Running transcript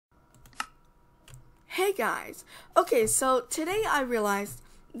Hey guys, okay, so today I realized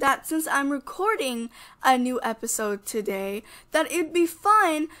that since I'm recording a new episode today, that it'd be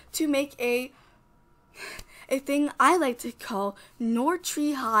fun to make a thing I like to call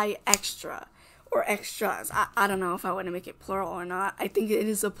Notri High Extra, or extras. I don't know if I want to make it plural or not. I think it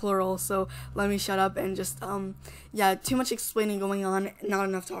is a plural, so let me shut up and just, yeah, too much explaining going on, not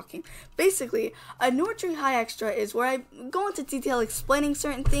enough talking. Basically, a Notri High Extra is where I go into detail explaining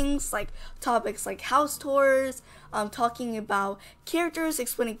certain things, like topics like house tours, talking about characters,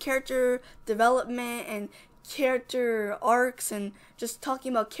 explaining character development and character arcs, and just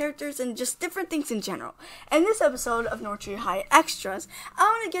talking about characters and just different things in general. In this episode of Notri High Extras, I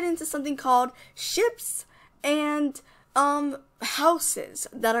want to get into something called ships and houses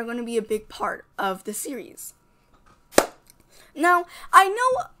that are going to be a big part of the series. Now, I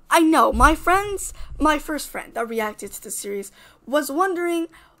know my first friend that reacted to the series was wondering,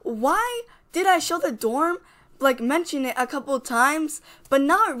 why did I show the dorm, like mention it a couple of times, but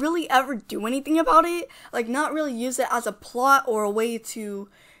not really ever do anything about it, like not really use it as a plot or a way to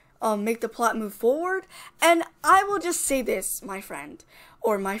make the plot move forward. And I will just say this, my friend,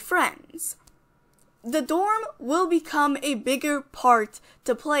 or my friends, the dorm will become a bigger part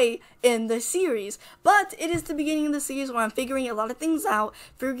to play in the series, but it is the beginning of the series where I'm figuring a lot of things out,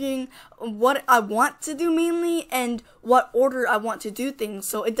 figuring what I want to do mainly and what order I want to do things,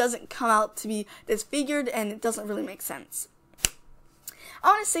 so it doesn't come out to be disfigured and it doesn't really make sense. I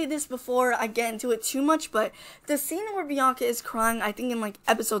want to say this before I get into it too much, but the scene where Bianca is crying, I think in like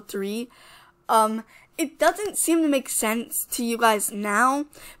episode 3, it doesn't seem to make sense to you guys now,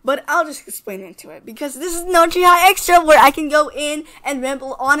 but I'll just explain into it, because this is Notri High Extra where I can go in and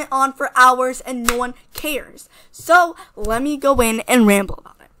ramble on and on for hours and no one cares. So let me go in and ramble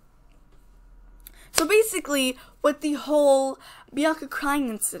about it. So basically, with the whole Bianca crying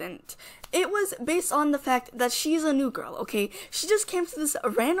incident, it was based on the fact that she's a new girl, okay? She just came to this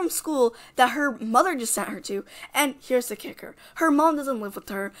random school that her mother just sent her to, and here's the kicker. Her mom doesn't live with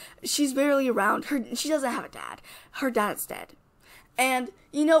her. She's barely around. She doesn't have a dad. Her dad's dead. And,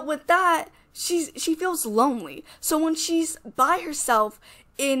 you know, with that, she feels lonely. So when she's by herself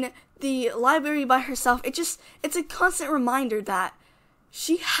in the library by herself, it's a constant reminder that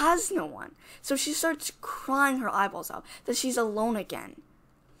she has no one. So she starts crying her eyeballs out that she's alone again.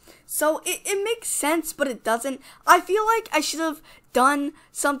 So it makes sense, but it doesn't. I feel like I should have done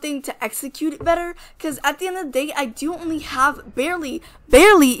something to execute it better, because at the end of the day, I do only have barely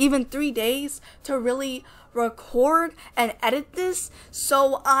even 3 days to really record and edit this.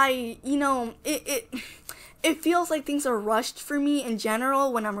 So it feels like things are rushed for me in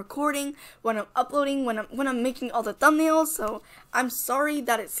general when I'm recording, when I'm uploading, when I'm making all the thumbnails. So I'm sorry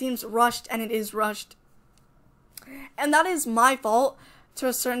that it seems rushed, and it is rushed. And that is my fault to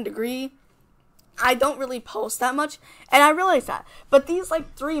a certain degree. I don't really post that much, and I realize that. But these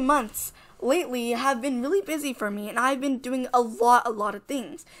like 3 months lately have been really busy for me, and I've been doing a lot of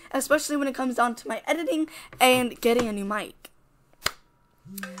things, especially when it comes down to my editing and getting a new mic.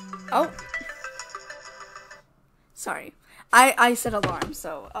 Oh. Sorry. I said alarm,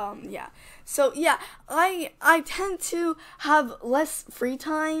 so, yeah. So, yeah, I tend to have less free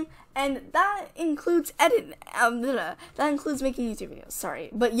time, and that includes that includes making YouTube videos, sorry.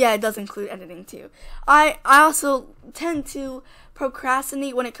 But, yeah, it does include editing, too. I also tend to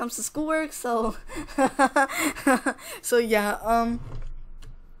procrastinate when it comes to schoolwork, so, so, yeah,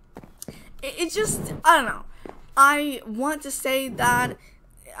 it just, I don't know. I want to say that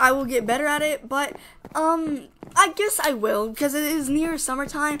I will get better at it, but I guess I will, because it is near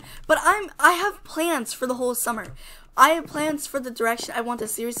summertime. But I have plans for the whole summer. I have plans for the direction I want the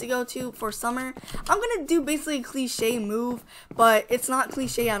series to go to for summer. I'm gonna do basically a cliche move, but it's not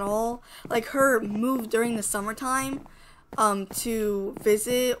cliche at all. Like her move during the summertime, to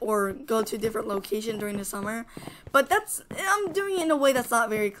visit or go to a different location during the summer. But I'm doing it in a way that's not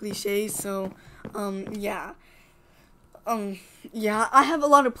very cliche. So, yeah. Yeah, I have a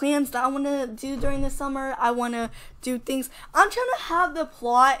lot of plans that I want to do during the summer. I want to do things. I'm trying to have the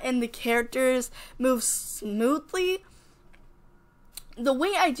plot and the characters move smoothly. The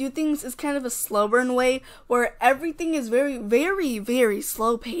way I do things is kind of a slow burn way, where everything is very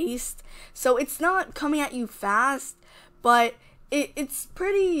slow paced. So it's not coming at you fast, but it's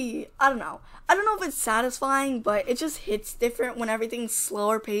pretty, I don't know if it's satisfying, but it just hits different when everything's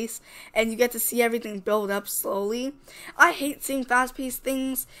slower paced and you get to see everything build up slowly. I hate seeing fast paced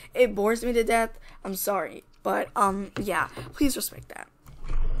things. It bores me to death. I'm sorry, but yeah, please respect that.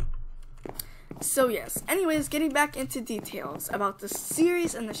 So yes, anyways, getting back into details about the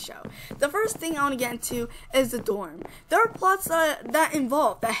series and the show. The first thing I want to get into is the dorm. There are plots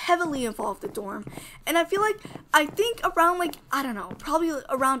that heavily involve the dorm. And I think around I don't know, probably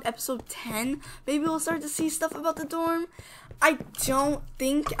around episode 10, maybe we'll start to see stuff about the dorm. I don't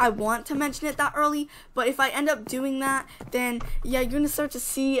think I want to mention it that early, but if I end up doing that, then yeah, you're going to start to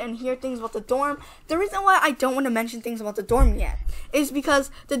see and hear things about the dorm. The reason why I don't want to mention things about the dorm yet is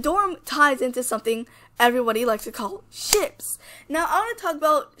because the dorm ties into something everybody likes to call ships. Now, I want to talk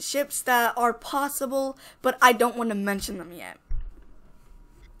about ships that are possible, but I don't want to mention them yet.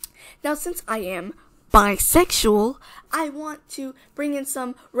 Now, since I am bisexual, I want to bring in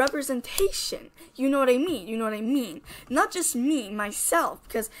some representation. You know what I mean? Not just me, myself,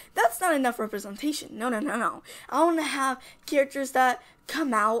 because that's not enough representation. No. I want to have characters that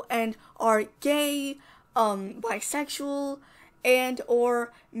come out and are gay, bisexual, and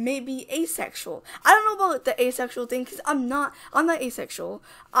or maybe asexual. I don't know about the asexual thing, because I'm not asexual.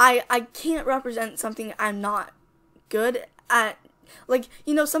 I can't represent something I'm not good at.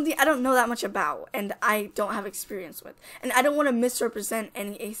 Something I don't know that much about and I don't have experience with. And I don't want to misrepresent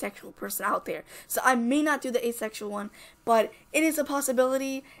any asexual person out there. So I may not do the asexual one, but it is a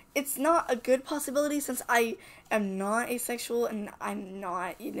possibility. It's not a good possibility since I am not asexual and I'm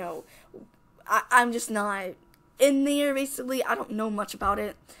not, I'm just not in there, basically. I don't know much about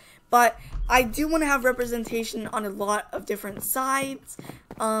it. But I do want to have representation on a lot of different sides.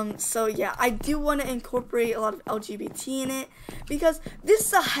 So yeah, I do want to incorporate a lot of LGBT in it because this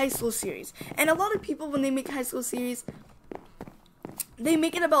is a high school series. And a lot of people, when they make a high school series, they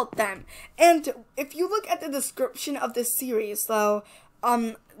make it about them. And if you look at the description of this series, though,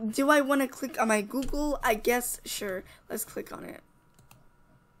 do I want to click on my Google? I guess, sure. Let's click on it.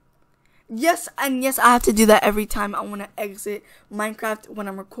 Yes, and yes, I have to do that every time I want to exit Minecraft when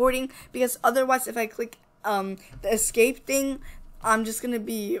I'm recording, because otherwise if I click the escape thing, I'm just going to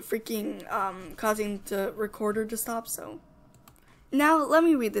be freaking causing the recorder to stop. So now let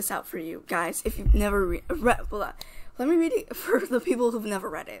me read this out for you guys if you've never read let me read it for the people who've never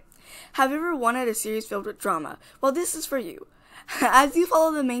read it. Have you ever wanted a series filled with drama? Well, this is for you. As you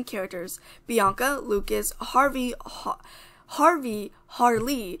follow the main characters, Bianca, Lucas, Harvey, Harley,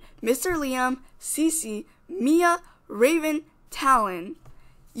 Mr. Liam, Cece, Mia, Raven, Talon,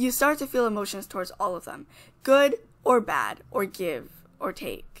 you start to feel emotions towards all of them. Good or bad, or give or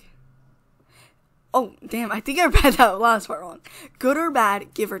take. Oh, damn, I think I read that last part wrong. Good or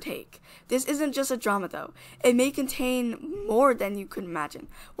bad, give or take. This isn't just a drama, though. It may contain more than you could imagine.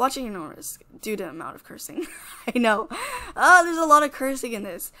 Watching at no risk due to the amount of cursing. I know. There's a lot of cursing in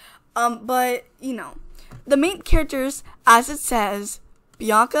this. But, the main characters, as it says,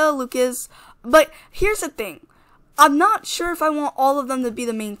 Bianca, Lucas, but here's the thing. I'm not sure if I want all of them to be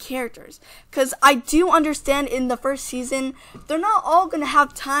the main characters, because I do understand in the first season, they're not all going to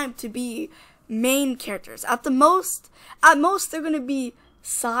have time to be main characters. At most, they're going to be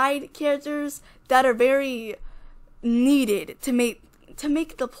side characters that are very needed to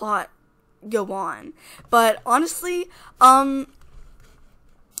make the plot go on. But honestly, I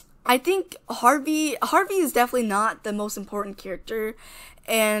think Harvey is definitely not the most important character,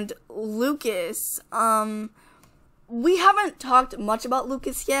 and Lucas, we haven't talked much about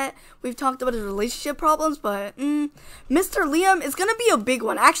Lucas yet. We've talked about his relationship problems, but Mr. Liam is gonna be a big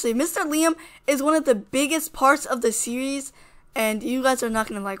one. Actually, Mr. Liam is one of the biggest parts of the series, and you guys are not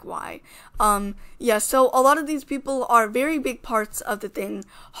gonna like why. Yeah, so a lot of these people are very big parts of the thing.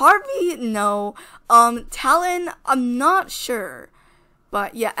 Harvey, no. Talon, I'm not sure.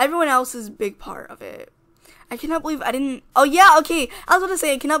 But yeah, everyone else is a big part of it. I cannot believe I didn't. Oh yeah, okay. I was about to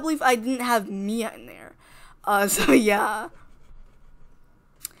say I cannot believe I didn't have Mia in there. So yeah.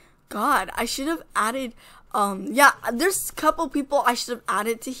 God, I should have added. Yeah, there's a couple people I should have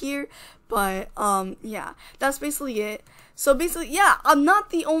added to here, but yeah, that's basically it. So basically, yeah, I'm not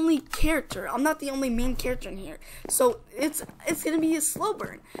the only character. I'm not the only main character in here. So it's gonna be a slow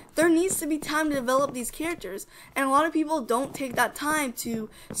burn. There needs to be time to develop these characters, and a lot of people don't take that time to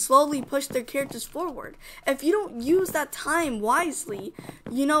slowly push their characters forward. If you don't use that time wisely,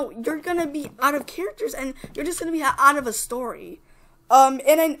 you're gonna be out of characters, and you're just gonna be out of a story.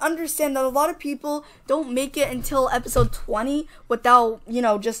 And I understand that a lot of people don't make it until episode 20 without,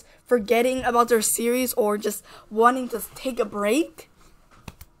 just forgetting about their series or just wanting to take a break.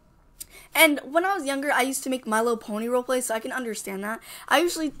 And when I was younger, I used to make My Little Pony roleplays, so I can understand that. I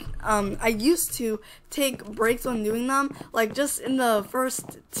used to take breaks when doing them. Like, just in the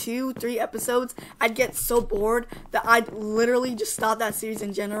first 2-3 episodes, I'd get so bored that I'd literally just stop that series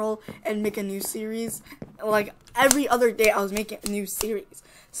in general and make a new series. Like, every other day, I was making a new series.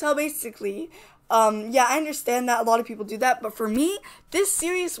 So basically, yeah, I understand that a lot of people do that, but for me, this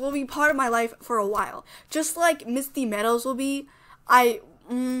series will be part of my life for a while. Just like Misty Meadows will be.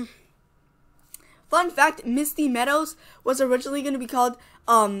 Fun fact, Misty Meadows was originally going to be called,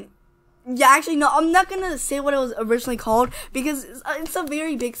 yeah, actually, no, I'm not going to say what it was originally called, because it's a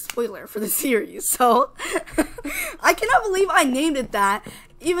very big spoiler for the series, so, I cannot believe I named it that,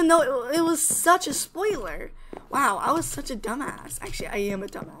 even though it was such a spoiler. Wow, I was such a dumbass. Actually, I am a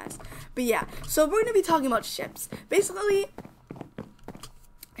dumbass. But yeah, so we're going to be talking about ships. Basically,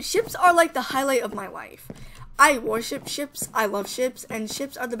 ships are like the highlight of my life. I worship ships, I love ships, and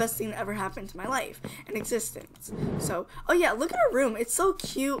ships are the best thing that ever happened to my life and existence. So, oh yeah, look at her room. It's so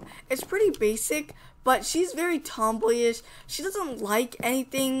cute. It's pretty basic, but she's very tomboyish. She doesn't like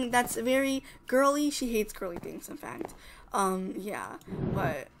anything that's very girly. She hates girly things, in fact. Yeah,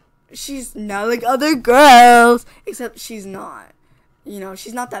 but she's not like other girls, except she's not. You know,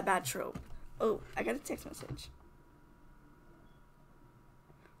 she's not that bad trope. Oh, I got a text message.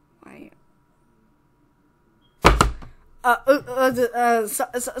 Why?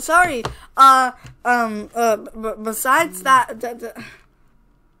 Sorry. Besides that,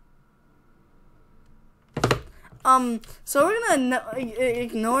 so we're gonna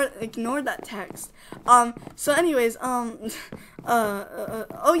ignore that text. So anyways, oh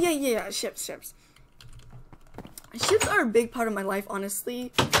yeah, ships. Ships are a big part of my life,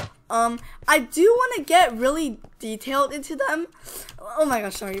 honestly. I do want to get really detailed into them. Oh my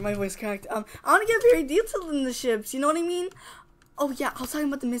gosh, sorry, my voice cracked. I want to get very detailed in the ships, you know what I mean? Oh yeah, I was talking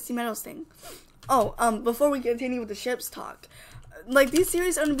about the Misty Meadows thing. Oh, before we continue with the ships talk, like, these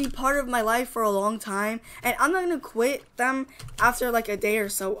series are going to be part of my life for a long time, and I'm not going to quit them after like a day or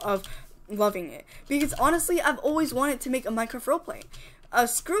so of loving it. Because honestly, I've always wanted to make a Minecraft roleplay.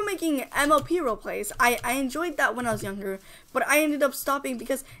 Screw making MLP roleplays. I enjoyed that when I was younger, but I ended up stopping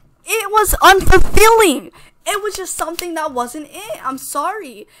because it was unfulfilling. It was just something that wasn't it. I'm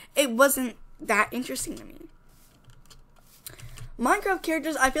sorry. It wasn't that interesting to me. Minecraft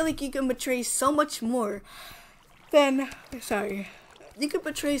characters, I feel like you can portray so much more than, you could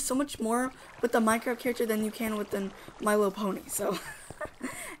portray so much more with the Minecraft character than you can with the My Little Pony. So,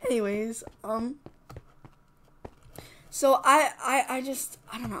 anyways, so I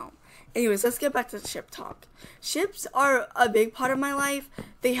don't know. Anyways, let's get back to ship talk. Ships are a big part of my life.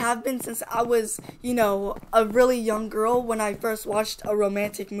 They have been since I was, you know, a really young girl when I first watched a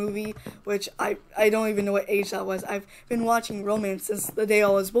romantic movie, which I don't even know what age that was. I've been watching romance since the day I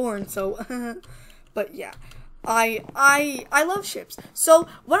was born, so, but yeah. I love ships. So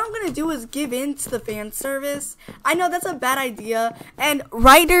what I'm gonna do is give in to the fan service. I know that's a bad idea, and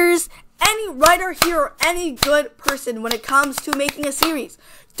writers, any writer here or any good person when it comes to making a series,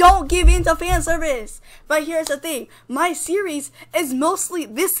 don't give in to fan service. But here's the thing, my series is mostly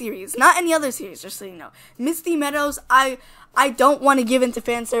this series, not any other series, just so you know. Misty Meadows, I don't want to give in to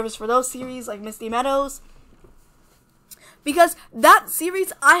fan service for those series like Misty Meadows, because that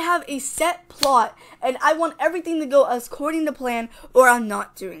series, I have a set plot, and I want everything to go according to plan, or I'm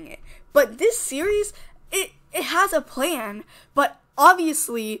not doing it. But this series, it has a plan, but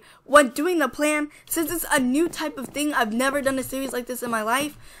obviously, when doing the plan, since it's a new type of thing, I've never done a series like this in my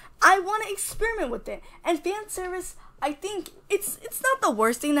life, I want to experiment with it. And fan service, I think, it's not the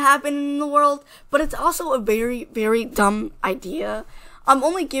worst thing to happen in the world, but it's also a very, very dumb idea. I'm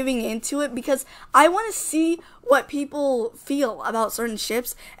only giving into it because I want to see what people feel about certain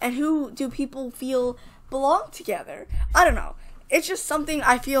ships and who do people feel belong together. I don't know. It's just something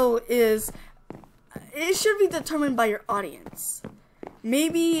I feel is, it should be determined by your audience.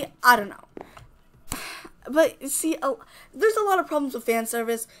 Maybe, I don't know. But see, there's a lot of problems with fan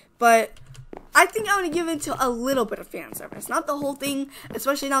service, but I think I want to give into a little bit of fan service. Not the whole thing,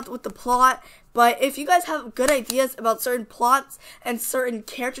 especially not with the plot. But if you guys have good ideas about certain plots and certain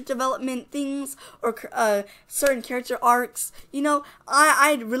character development things or certain character arcs, you know,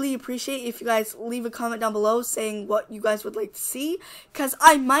 I'd really appreciate if you guys leave a comment down below saying what you guys would like to see, because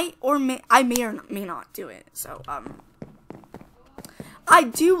I may or may not do it. So I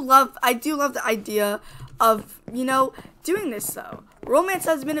do love the idea of, you know, doing this though. Romance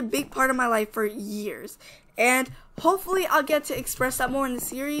has been a big part of my life for years, and hopefully I'll get to express that more in the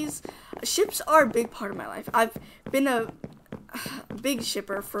series. Ships are a big part of my life. I've been a a big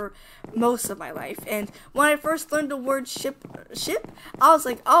shipper for most of my life. And when I first learned the word ship, I was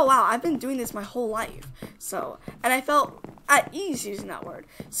like, oh wow, I've been doing this my whole life. So, and I felt at ease using that word.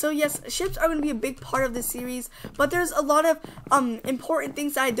 So yes, ships are going to be a big part of this series, but there's a lot of important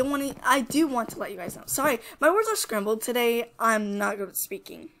things that I do want to let you guys know. Sorry, my words are scrambled today. I'm not good at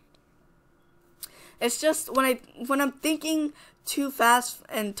speaking. It's just when I'm thinking too fast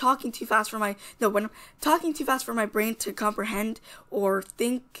and talking too fast for my when I'm talking too fast for my brain to comprehend or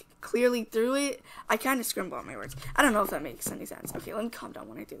think clearly through it, I kind of scramble on my words. I don't know if that makes any sense. Okay, let me calm down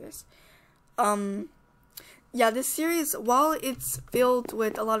when I do this. Yeah, this series, while it's filled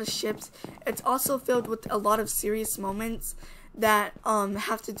with a lot of ships, it's also filled with a lot of serious moments that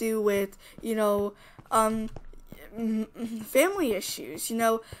have to do with, you know, family issues, you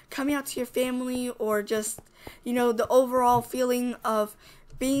know, coming out to your family, or just, you know, the overall feeling of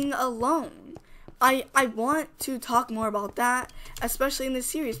being alone. I want to talk more about that, especially in this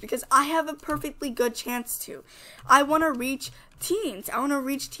series, because I have a perfectly good chance to. I want to reach teens. I want to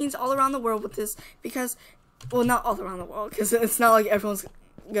reach teens all around the world with this, because, well, not all around the world, because it's not like everyone's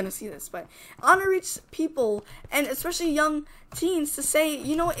gonna see this, but I want to reach people, and especially young teens, to say,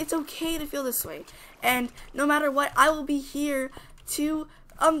 you know, it's okay to feel this way, and no matter what, I will be here to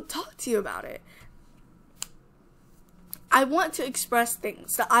talk to you about it. I want to express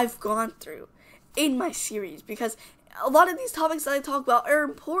things that I've gone through in my series, because a lot of these topics that I talk about are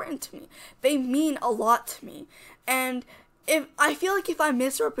important to me. They mean a lot to me, and if I feel like if I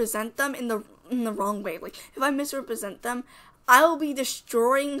misrepresent them in the wrong way, like if I misrepresent them, I will be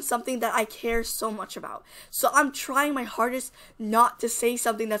destroying something that I care so much about. So I'm trying my hardest not to say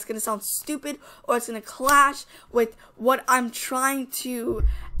something that's going to sound stupid, or it's going to clash with what I'm trying to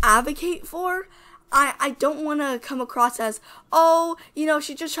advocate for. I don't want to come across as, oh, you know,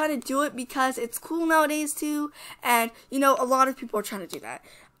 she's just trying to do it because it's cool nowadays too, and, you know, a lot of people are trying to do that.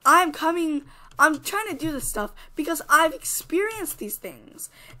 I'm trying to do this stuff because I've experienced these things,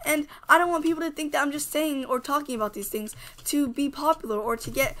 and I don't want people to think that I'm just saying or talking about these things to be popular or to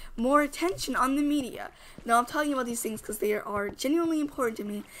get more attention on the media. No, I'm talking about these things because they are genuinely important to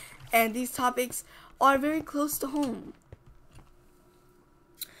me, and these topics are very close to home.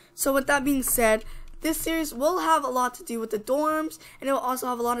 So with that being said, this series will have a lot to do with the dorms, and it will also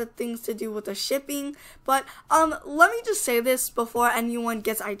have a lot of things to do with the shipping. But let me just say this before anyone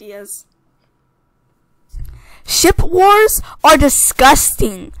gets ideas. Ship wars are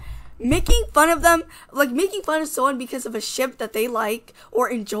disgusting. Making fun of them, like making fun of someone because of a ship that they like or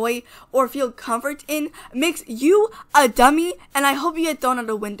enjoy or feel comfort in, makes you a dummy, and I hope you get thrown out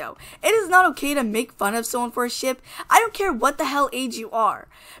a window. It is not okay to make fun of someone for a ship. I don't care what the hell age you are.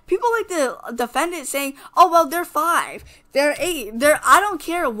 People like to defend it saying, oh well, they're 5, they're 8, I don't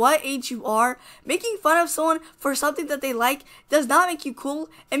care what age you are. Making fun of someone for something that they like does not make you cool.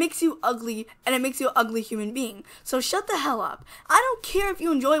 It makes you ugly, and it makes you an ugly human being. So shut the hell up. I don't care if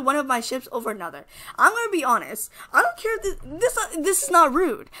you enjoy one of my ships over another. I'm gonna be honest. I don't care if this is not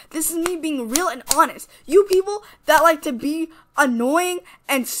rude. This is me being real and honest. You people that like to be annoying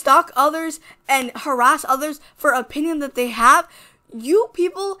and stalk others and harass others for opinion that they have, you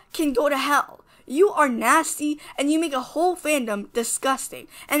people can go to hell. You are nasty, and you make a whole fandom disgusting,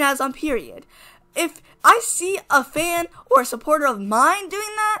 and that's on period. If I see a fan or a supporter of mine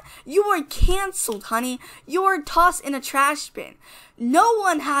doing that, you are canceled, honey. You are tossed in a trash bin. No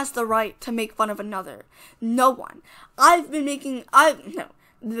one has the right to make fun of another. No one. I've been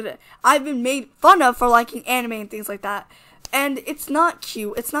made fun of for liking anime and things like that. And it's not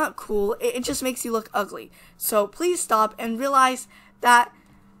cute. It's not cool. It just makes you look ugly. So please stop and realize that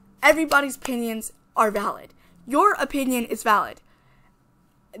everybody's opinions are valid. Your opinion is valid.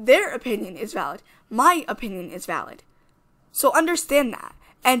 Their opinion is valid. My opinion is valid. So understand that,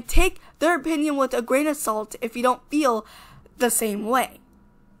 and take their opinion with a grain of salt if you don't feel the same way.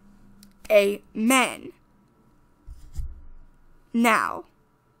 Amen. Now,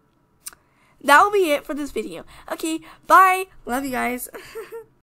 that will be it for this video. Okay, bye. Love you guys.